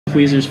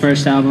Weezer's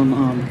first album,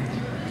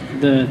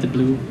 the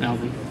Blue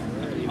album.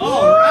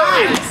 All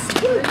right.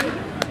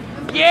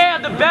 Yeah,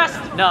 the best.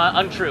 No,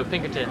 untrue.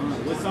 Pinkerton.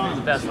 What song is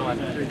the best one?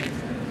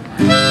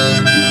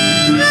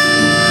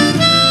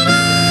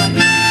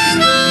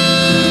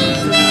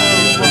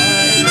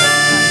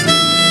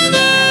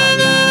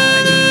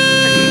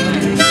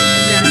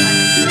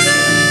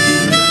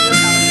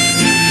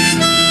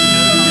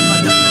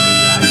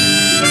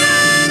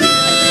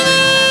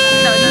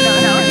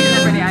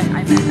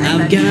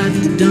 I've got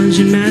the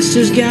Dungeon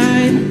Master's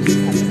Guide.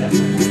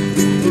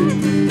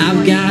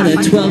 I've got a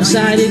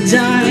 12-sided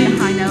die.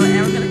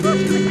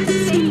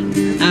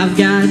 I've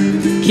got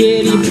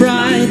Kitty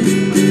Pryde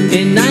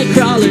and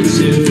Nightcrawler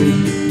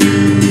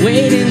too,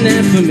 waiting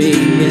there for me.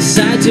 Yes,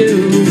 I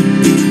do.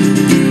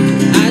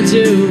 I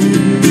do.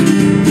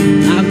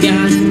 I've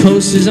got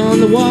posters on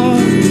the wall.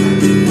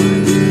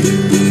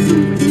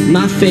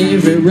 My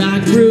favorite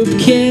rock group,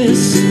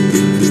 Kiss.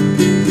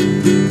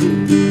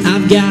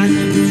 I've got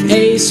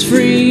Ace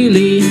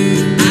Frehley,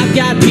 I've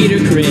got Peter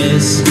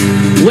Criss,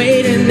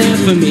 waiting there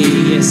for me.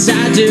 Yes,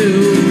 I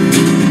do.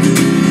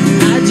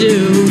 I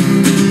do.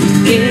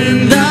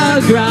 In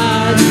the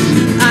garage,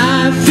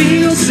 I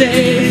feel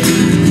safe.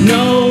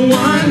 No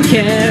one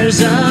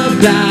cares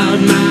about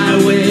my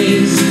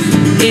ways.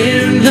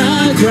 In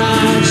the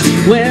garage,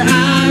 where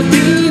I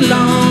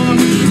belong,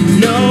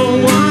 no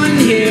one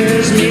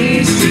hears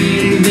me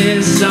sing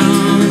this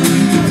song.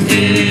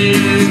 In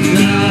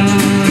the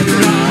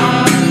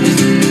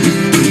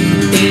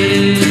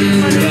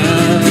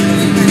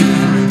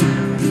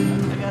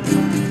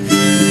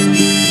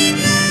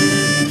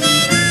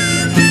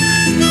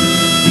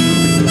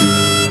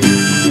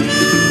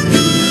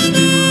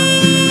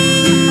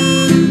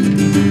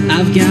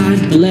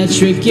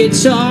electric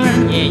guitar,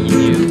 yeah,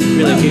 you do.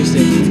 Really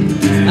acoustic.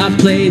 I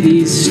play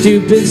these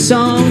stupid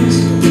songs.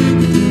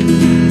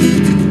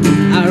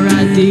 I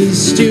write these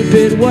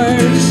stupid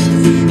words,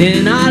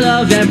 and I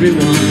love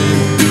everyone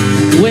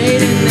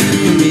waiting there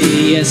for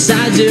me. Yes,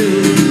 I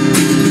do.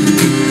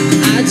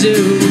 I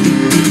do.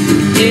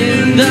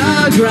 In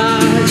the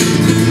garage,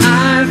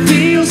 I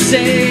feel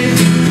safe.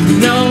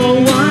 No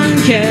one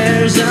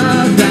cares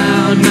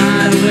about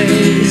my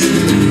ways.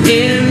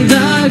 In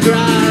the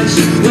garage,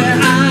 where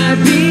I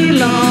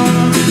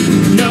belong,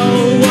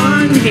 no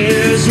one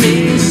hears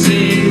me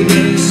sing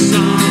this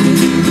song.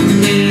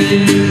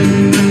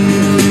 In the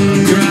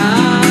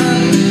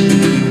garage,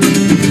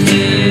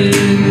 in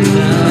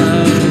the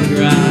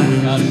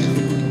garage.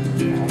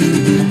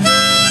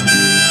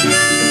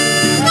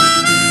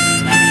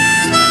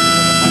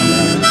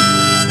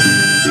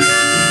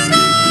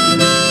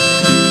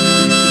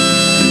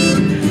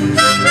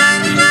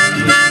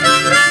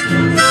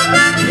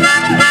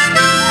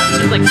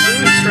 It's like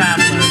Blues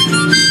Traveler.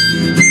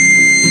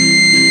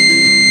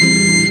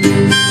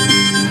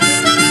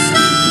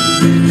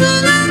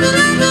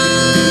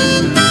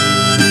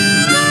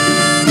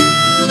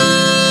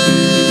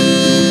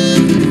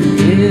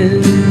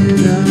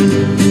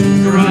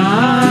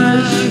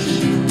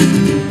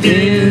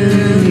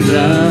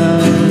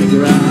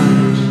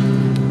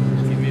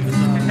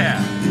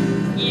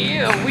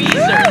 Yeah,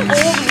 Weezer,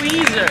 old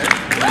Weezer.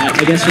 I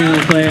guess we're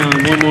gonna play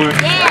one more.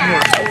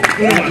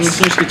 Yeah. We'll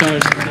switch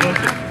guitars.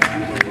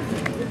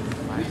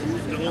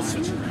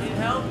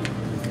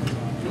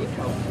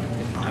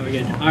 Are we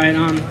good? All right.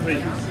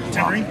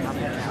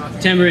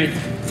 Tambourine. All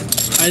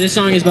right. This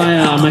song is by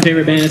my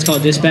favorite band. It's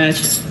called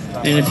Dispatch,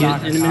 and if you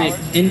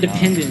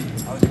independent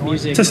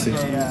music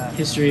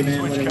history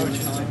band, whatever you want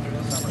to call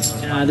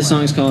it. This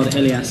song is called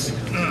Elias.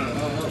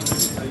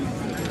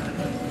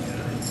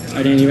 All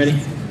right, Danny, you ready?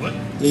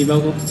 Lead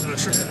vocal?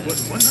 Sure.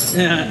 What?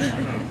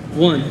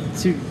 1,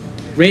 2.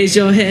 Raise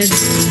your head,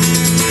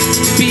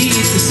 beat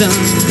the sun.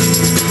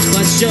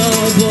 Watch your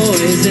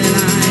boys and I,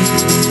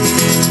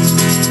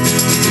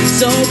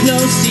 so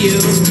close to you.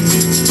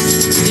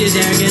 You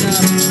dare get up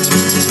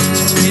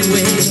and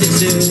wave the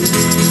two.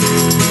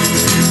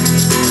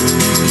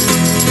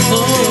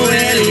 Oh,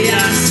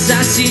 Elias,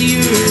 I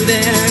see you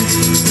there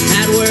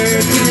at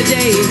work in the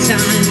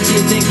daytime. Do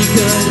you think you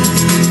could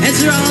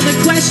answer all the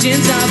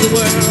questions of the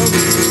world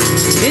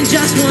in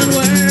just one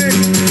word?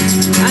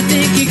 I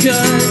think you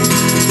could.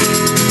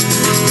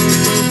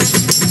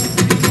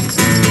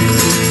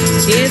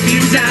 If you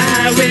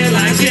die, will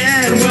I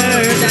get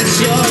word that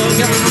you're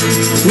gone?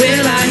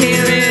 Will I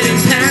hear it in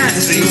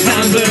passing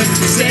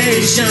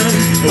conversation?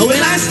 Or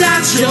will I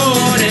stop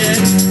short and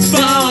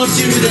fall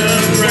to the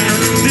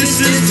ground?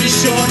 This is too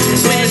short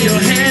when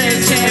your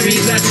hand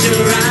carries at your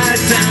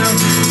right down.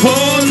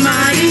 Hold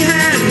my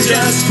hand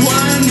just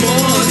one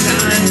more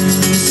time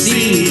to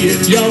see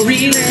if you're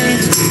really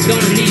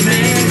gonna need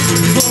me.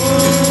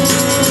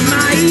 Hold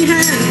my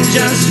hand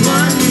just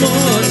one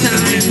more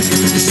time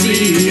to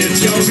see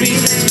if you're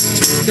really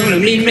gonna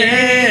need me.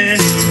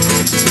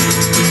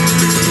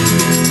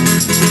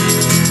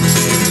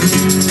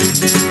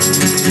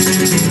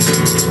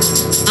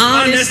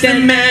 Honest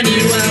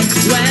Emmanuel,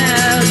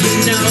 well, you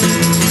know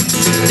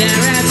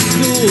They're at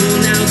school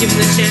now, given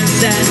the chance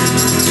that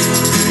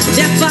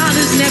their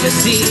fathers never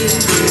seen.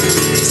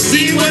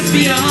 See what's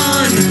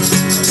beyond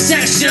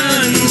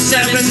Section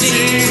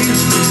 17.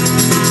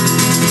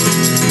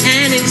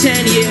 And in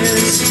 10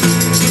 years,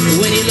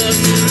 when you look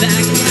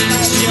back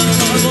at your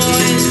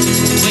boys,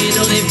 when you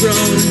know they've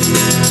grown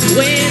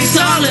way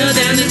taller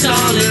than the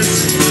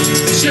tallest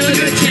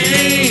sugar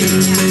cane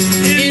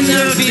in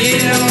the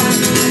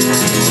field.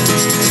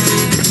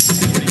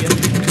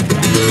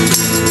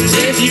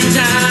 If you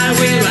die,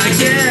 will I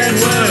get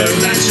word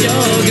that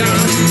you're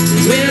gone?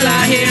 Will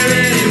I hear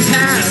it in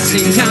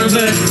passing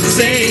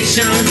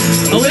conversation?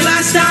 Or will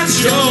I stop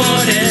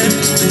short and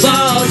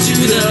fall to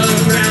the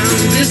ground?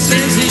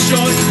 Distance is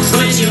short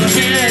when your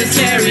head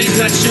carries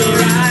what your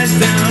eyes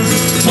bound.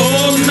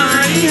 Hold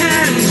my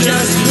hand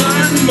just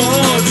one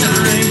more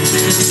time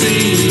to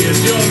see if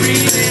you're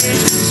really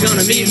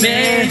gonna meet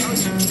me.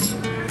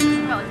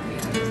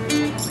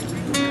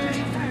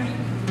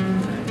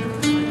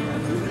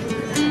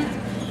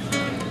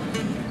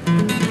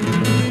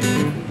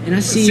 And I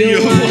see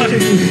your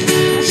wife.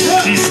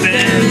 She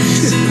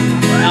stands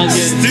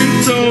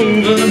stooped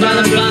over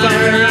by the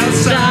fire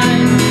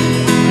outside.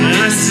 And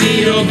I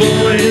see your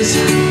boys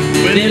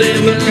when they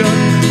look up.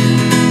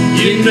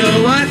 You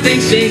know I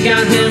think they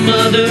got their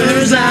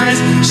mother's eyes.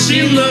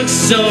 She looks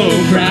so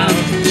proud.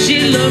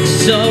 She looks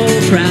so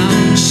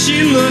proud.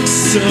 She looks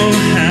so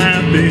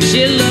happy.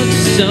 She looks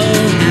so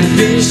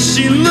happy.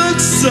 She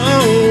looks so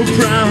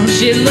proud.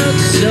 She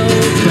looks so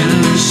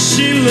proud.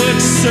 She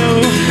looks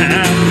so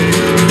happy.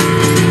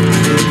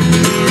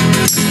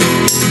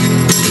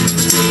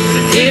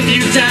 If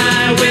you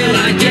die, will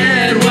I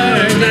get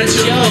word that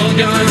you're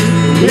gone?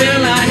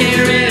 Will I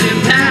hear it in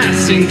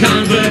passing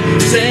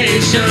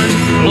conversation?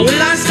 Or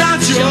will I stop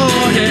your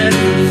head,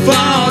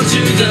 fall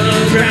to the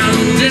ground?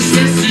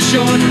 Distance is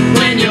short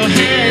when your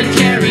head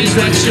carries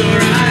what your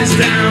eyes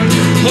down.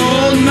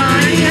 Hold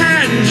my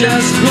hand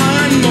just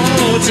one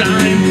more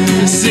time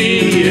to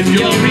see if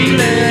you're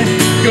really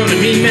gonna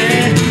meet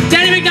me.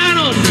 Danny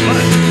McDonald!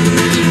 What?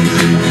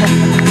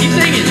 Keep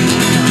singing.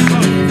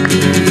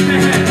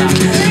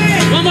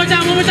 One more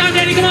time,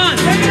 Danny, come on!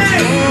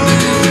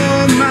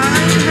 Hold my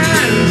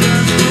hand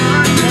just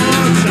one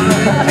more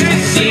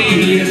time.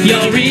 See if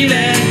you're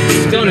really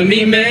gonna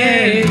meet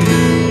me.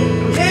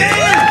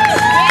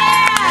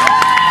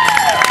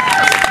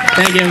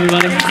 Thank you,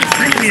 everybody.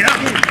 Freak me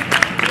out.